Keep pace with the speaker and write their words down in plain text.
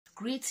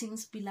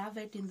Greetings,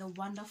 beloved, in the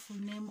wonderful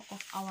name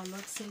of our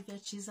Lord Savior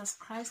Jesus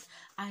Christ.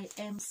 I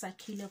am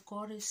Sakile.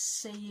 God is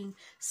saying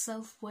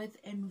self-worth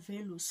and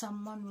value.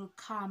 Someone will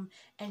come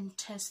and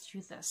test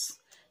you this.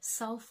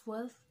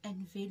 Self-worth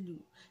and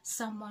value.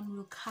 Someone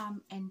will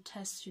come and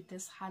test you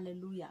this.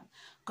 Hallelujah.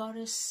 God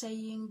is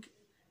saying,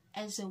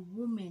 as a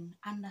woman,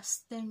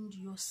 understand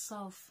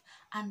yourself,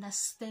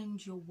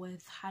 understand your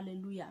worth.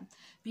 Hallelujah.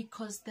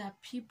 Because there are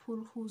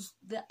people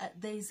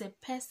there is a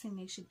person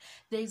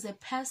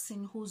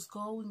who's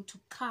going to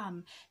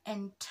come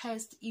and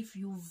test if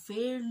you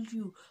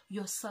value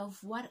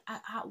yourself. What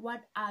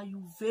are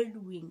you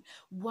valuing?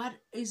 What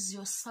is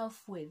your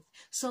self-worth?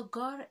 So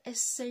God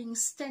is saying,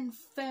 stand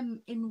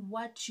firm in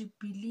what you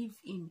believe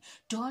in.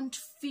 Don't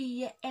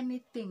fear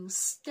anything.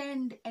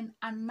 Stand and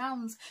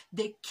announce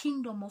the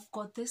kingdom of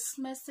God. This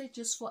message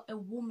is for a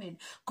woman.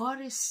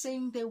 God is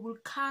saying they will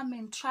come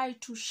and try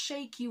to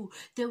shake you.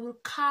 They will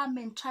come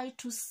and try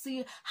to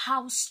see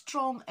how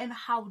strong and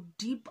how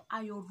deep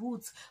are your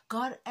roots.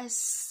 God is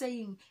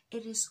saying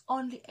it is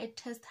only a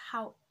test.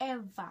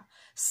 However,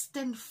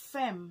 stand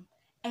firm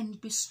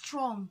and be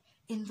strong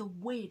in the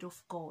word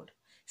of God.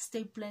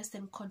 Stay blessed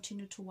and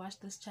continue to watch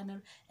this channel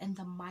in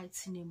the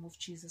mighty name of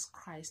Jesus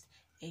Christ.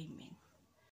 Amen.